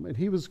Rome, and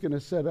he was going to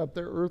set up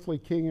their earthly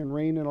king and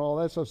reign and all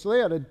that stuff. So they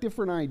had a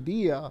different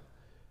idea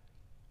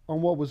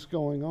on what was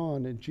going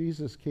on. And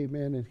Jesus came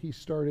in and he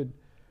started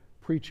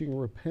preaching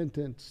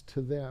repentance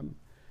to them.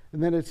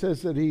 And then it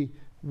says that he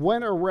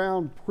went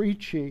around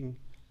preaching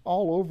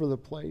all over the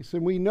place.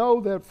 And we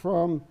know that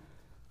from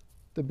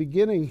the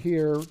beginning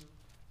here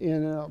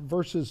in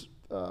verses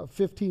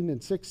 15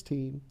 and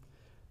 16,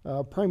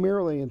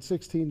 primarily in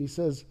 16, he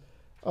says,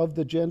 of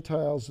the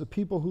Gentiles, the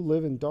people who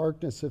live in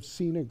darkness have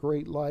seen a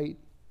great light.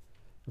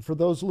 And for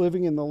those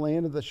living in the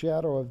land of the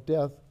shadow of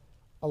death,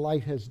 a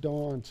light has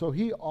dawned. So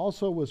he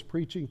also was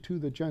preaching to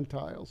the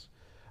Gentiles.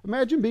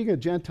 Imagine being a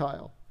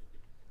Gentile.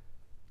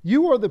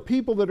 You are the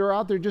people that are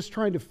out there just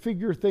trying to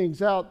figure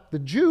things out. The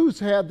Jews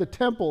had the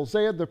temples,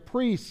 they had the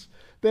priests,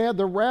 they had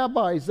the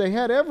rabbis, they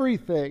had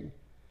everything.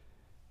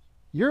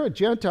 You're a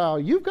Gentile,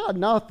 you've got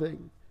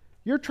nothing.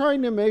 You're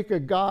trying to make a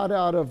god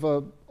out of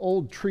an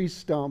old tree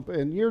stump,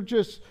 and you're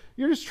just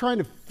trying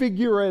to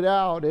figure it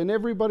out, and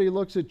everybody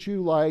looks at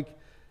you like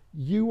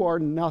you are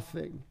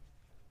nothing.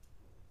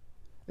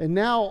 And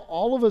now,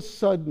 all of a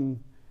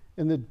sudden,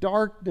 in the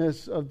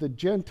darkness of the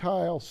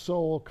Gentile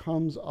soul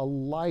comes a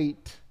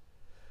light.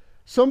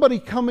 Somebody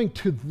coming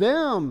to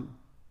them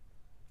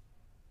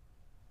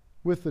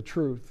with the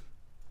truth.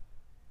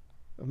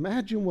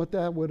 Imagine what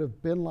that would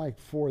have been like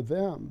for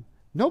them.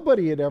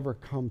 Nobody had ever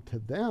come to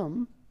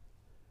them.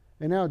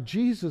 And now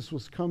Jesus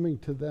was coming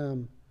to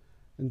them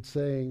and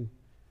saying,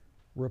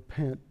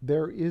 repent.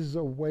 There is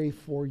a way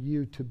for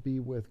you to be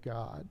with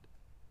God.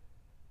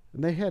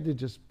 And they had to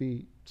just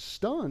be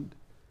stunned.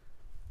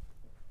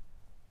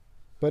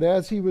 But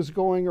as he was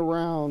going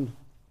around,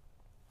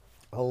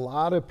 a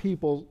lot of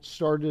people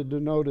started to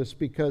notice,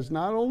 because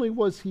not only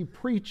was he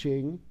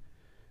preaching,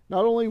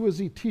 not only was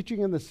he teaching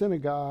in the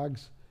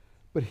synagogues,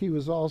 but he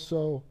was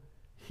also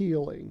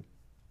healing.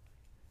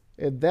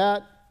 And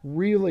that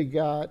really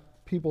got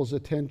people's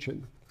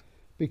attention,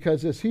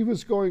 because as he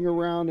was going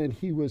around and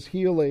he was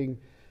healing,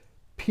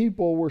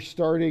 people were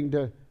starting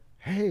to,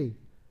 hey,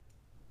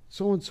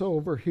 so-and-so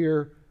over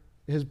here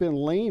has been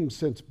lame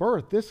since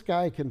birth. This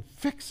guy can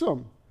fix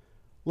him.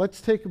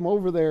 Let's take him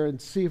over there and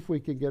see if we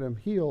can get him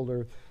healed.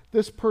 Or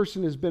this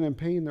person has been in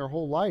pain their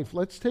whole life.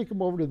 Let's take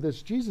him over to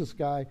this Jesus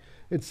guy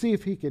and see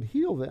if he can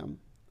heal them.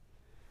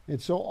 And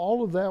so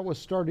all of that was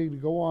starting to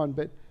go on.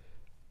 But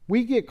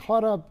we get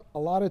caught up a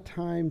lot of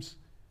times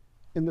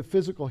in the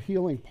physical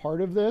healing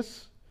part of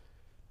this.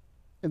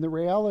 And the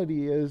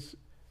reality is,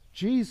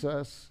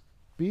 Jesus,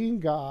 being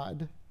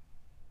God,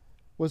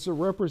 was a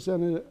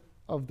representative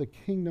of the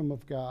kingdom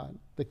of God,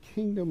 the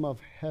kingdom of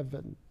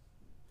heaven.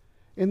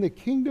 In the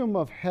kingdom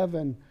of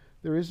heaven,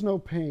 there is no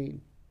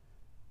pain.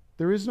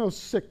 There is no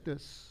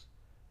sickness.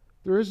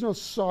 There is no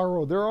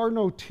sorrow. There are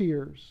no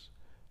tears.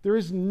 There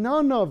is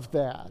none of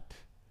that.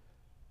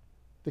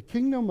 The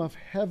kingdom of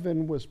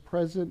heaven was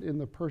present in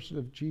the person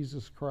of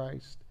Jesus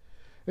Christ.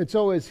 And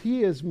so as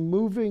he is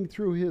moving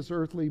through his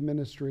earthly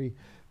ministry,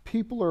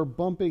 people are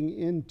bumping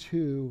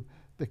into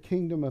the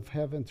kingdom of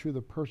heaven through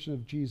the person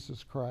of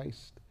Jesus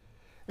Christ.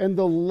 And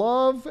the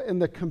love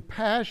and the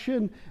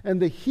compassion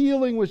and the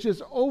healing was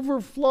just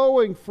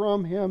overflowing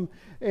from him,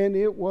 and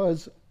it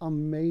was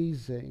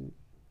amazing.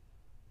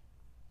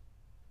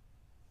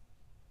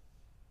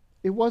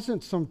 It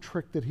wasn't some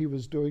trick that he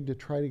was doing to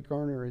try to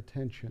garner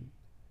attention.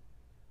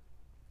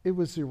 It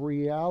was the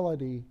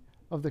reality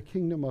of the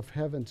kingdom of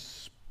heaven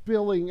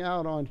spilling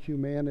out on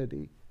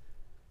humanity.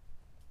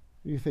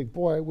 You think,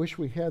 boy, I wish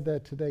we had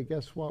that today.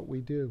 Guess what? We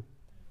do.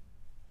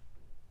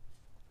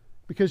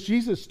 Because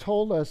Jesus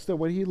told us that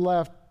when he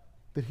left,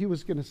 that he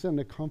was going to send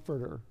a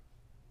comforter.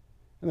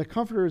 And the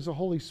comforter is the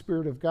Holy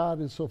Spirit of God.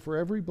 And so for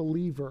every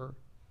believer,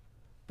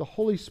 the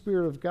Holy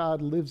Spirit of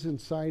God lives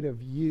inside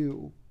of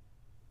you.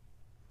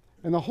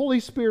 And the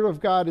Holy Spirit of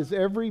God is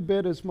every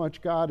bit as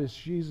much God as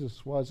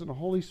Jesus was. And the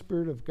Holy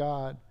Spirit of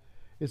God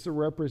is the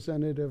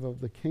representative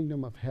of the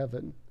kingdom of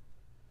heaven.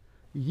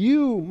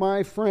 You,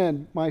 my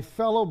friend, my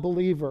fellow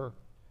believer,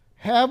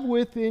 have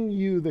within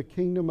you the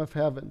kingdom of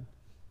heaven.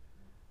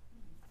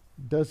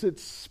 Does it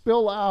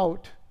spill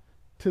out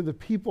to the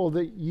people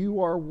that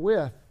you are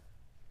with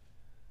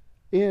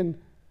in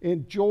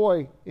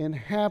joy, in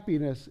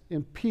happiness,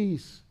 in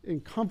peace,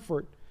 in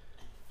comfort?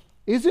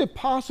 Is it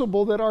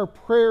possible that our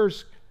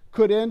prayers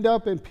could end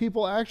up in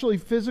people actually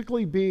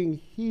physically being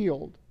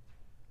healed?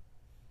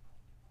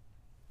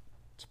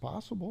 It's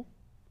possible.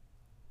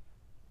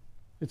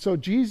 And so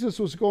Jesus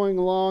was going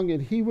along,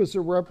 and he was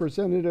a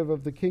representative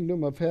of the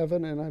kingdom of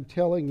heaven, and I'm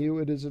telling you,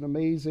 it is an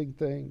amazing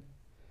thing.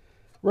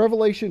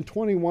 Revelation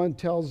 21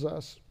 tells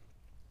us,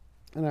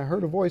 and I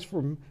heard a voice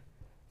from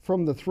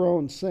the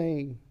throne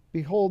saying,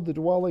 behold, the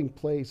dwelling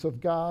place of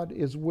God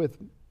is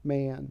with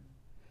man.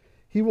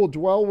 He will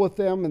dwell with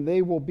them, and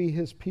they will be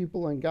his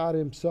people, and God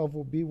himself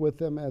will be with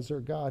them as their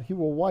God. He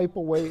will wipe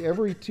away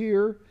every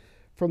tear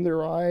from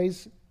their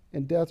eyes,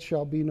 and death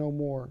shall be no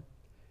more.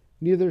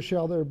 Neither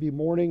shall there be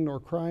mourning,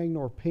 nor crying,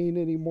 nor pain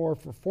anymore,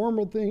 for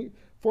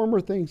former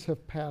things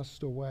have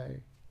passed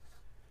away.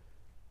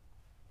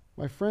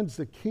 My friends,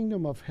 the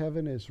kingdom of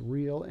heaven is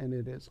real, and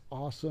it is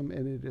awesome,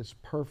 and it is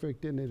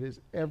perfect, and it is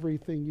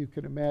everything you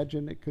can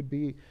imagine it could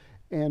be,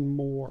 and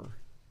more.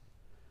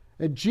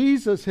 And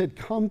Jesus had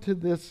come to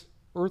this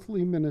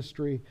earthly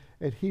ministry,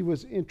 and he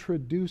was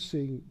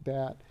introducing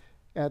that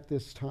at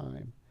this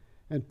time.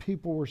 And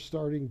people were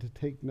starting to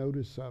take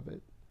notice of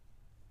it.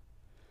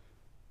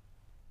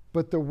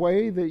 But the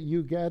way that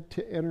you get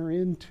to enter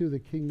into the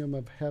kingdom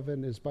of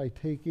heaven is by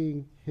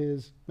taking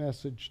his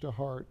message to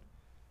heart,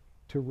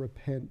 to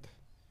repent,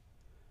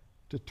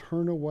 to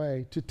turn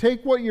away, to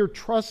take what you're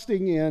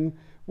trusting in,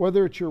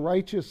 whether it's your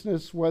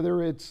righteousness,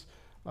 whether it's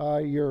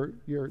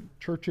your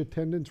church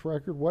attendance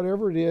record,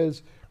 whatever it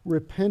is,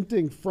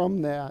 repenting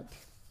from that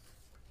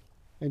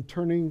and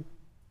turning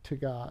to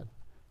God,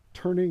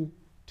 turning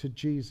to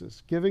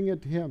Jesus, giving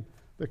it to him,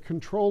 the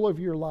control of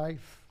your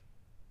life,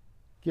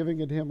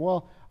 giving it to him.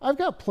 Well, I've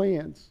got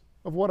plans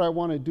of what I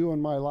want to do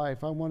in my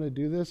life. I want to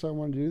do this, I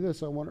want to do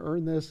this, I want to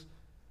earn this.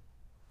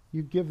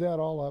 You give that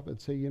all up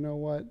and say, you know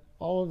what?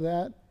 All of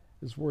that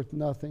is worth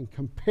nothing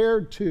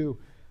compared to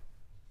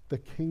the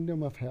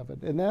kingdom of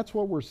heaven. And that's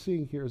what we're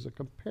seeing here is a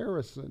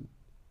comparison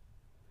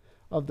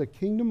of the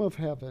kingdom of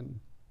heaven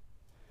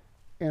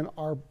and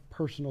our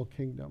personal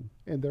kingdom.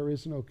 And there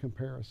is no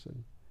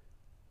comparison.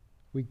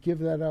 We give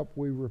that up,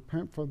 we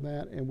repent from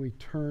that, and we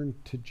turn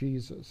to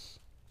Jesus.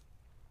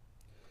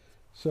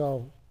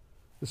 So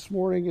this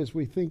morning, as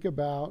we think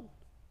about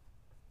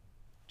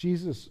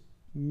Jesus'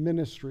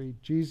 ministry,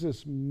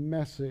 Jesus'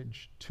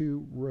 message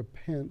to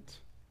repent,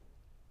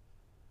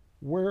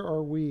 where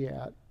are we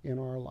at in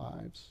our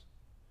lives?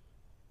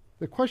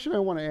 The question I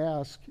want to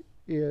ask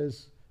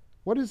is,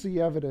 what is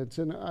the evidence?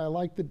 And I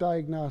like the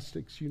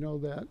diagnostics, you know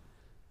that.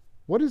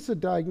 What is the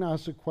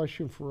diagnostic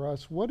question for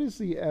us? What is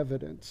the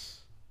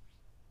evidence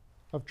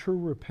of true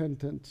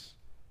repentance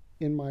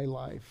in my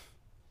life?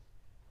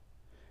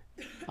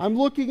 I'm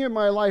looking at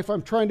my life,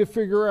 I'm trying to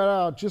figure it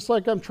out, just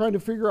like I'm trying to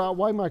figure out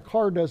why my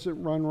car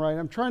doesn't run right.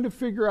 I'm trying to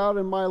figure out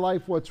in my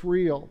life what's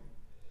real.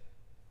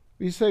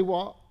 You say,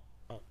 well,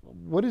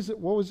 what is it?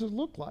 What does it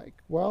look like?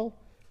 Well,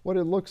 what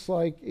it looks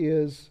like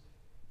is,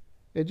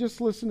 and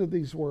just listen to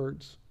these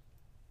words.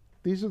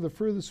 These are the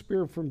fruit of the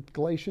Spirit from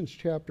Galatians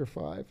chapter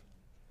 5.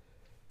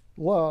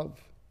 Love,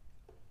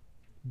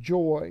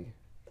 joy,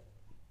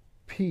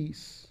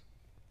 peace,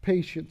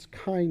 patience,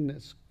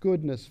 kindness,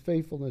 goodness,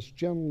 faithfulness,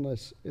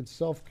 gentleness, and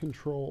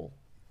self-control.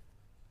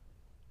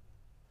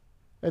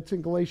 That's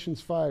in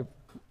Galatians 5.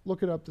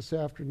 Look it up this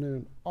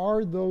afternoon.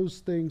 Are those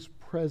things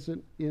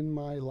present in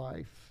my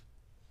life?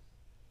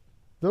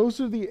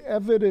 Those are the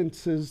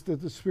evidences that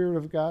the Spirit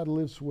of God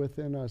lives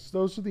within us.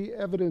 Those are the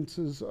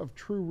evidences of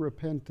true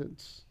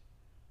repentance,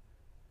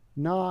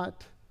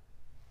 not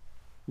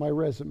my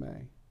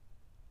resume,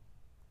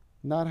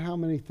 not how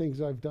many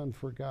things I've done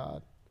for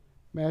God.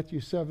 Matthew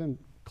 7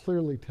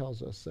 clearly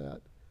tells us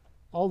that.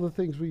 All the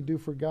things we do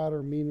for God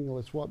are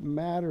meaningless. What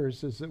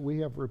matters is that we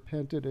have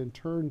repented and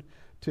turned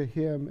to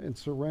him and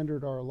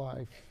surrendered our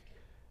life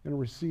and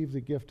received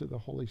the gift of the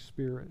Holy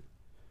Spirit.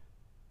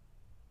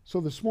 So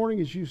this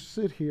morning as you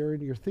sit here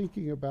and you're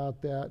thinking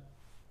about that,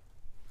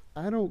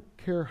 I don't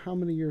care how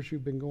many years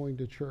you've been going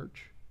to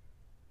church.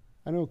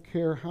 I don't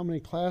care how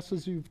many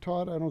classes you've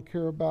taught. I don't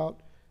care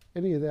about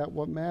any of that.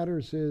 What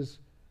matters is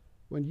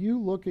when you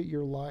look at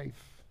your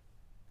life,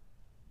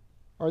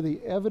 are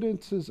the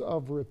evidences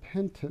of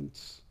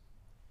repentance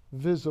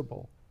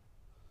visible?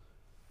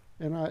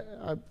 And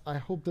I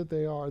hope that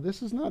they are.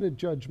 This is not a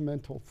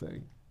judgmental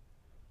thing.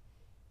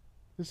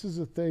 This is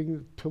a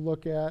thing to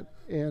look at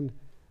and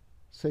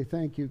say,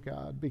 thank you,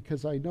 God,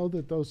 because I know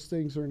that those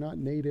things are not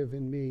native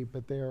in me,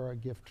 but they are a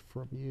gift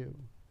from you.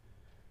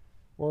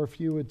 Or if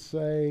you would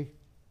say,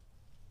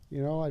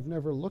 you know, I've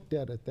never looked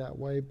at it that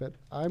way, but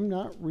I'm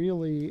not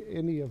really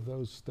any of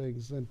those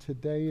things, then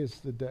today is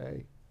the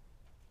day.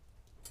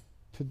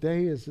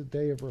 Today is the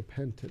day of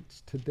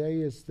repentance. Today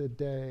is the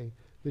day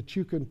that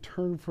you can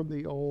turn from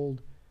the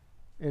old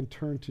and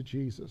turn to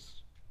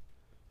Jesus.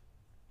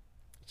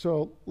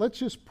 So let's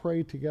just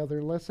pray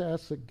together. Let's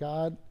ask that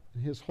God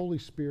and his Holy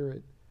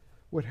Spirit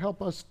would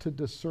help us to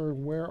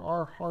discern where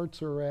our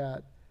hearts are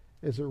at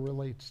as it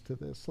relates to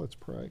this. Let's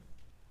pray.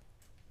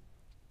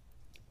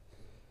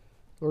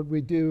 Lord,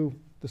 we do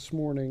this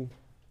morning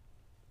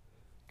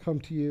come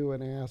to you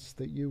and ask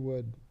that you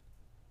would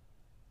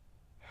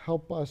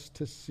help us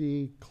to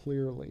see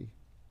clearly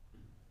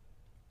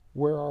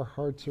where our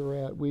hearts are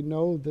at. We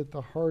know that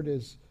the heart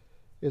is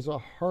a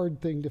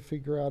hard thing to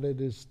figure out.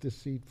 It is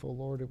deceitful,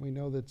 Lord, and we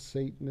know that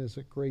Satan is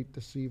a great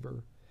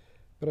deceiver.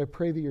 But I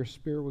pray that your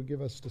Spirit would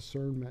give us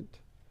discernment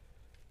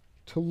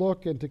to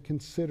look and to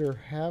consider,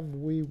 have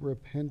we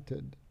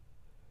repented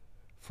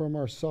from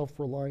our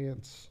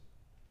self-reliance,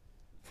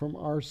 from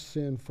our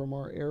sin, from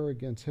our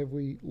arrogance? Have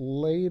we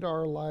laid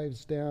our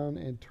lives down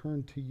and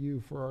turned to you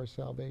for our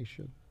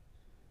salvation?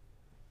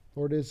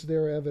 Lord, is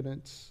there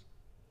evidence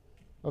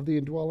of the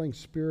indwelling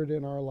Spirit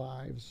in our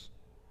lives?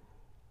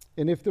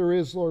 And if there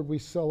is, Lord, we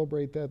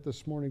celebrate that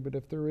this morning. But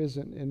if there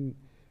isn't, and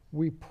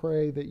we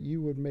pray that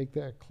you would make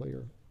that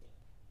clear.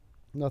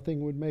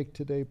 Nothing would make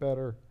today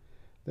better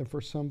than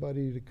for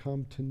somebody to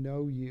come to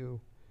know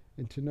you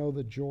and to know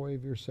the joy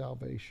of your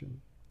salvation.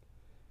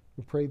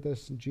 We pray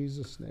this in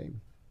Jesus' name.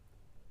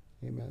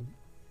 Amen.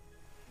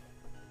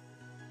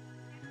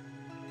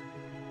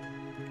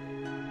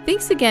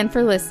 Thanks again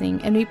for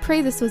listening, and we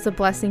pray this was a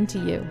blessing to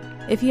you.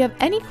 If you have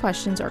any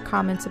questions or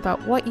comments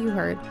about what you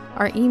heard,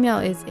 our email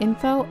is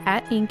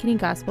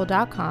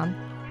info@ankenygospel.com,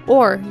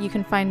 or you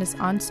can find us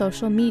on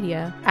social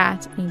media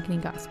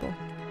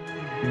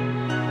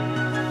 @AnkenyGospel.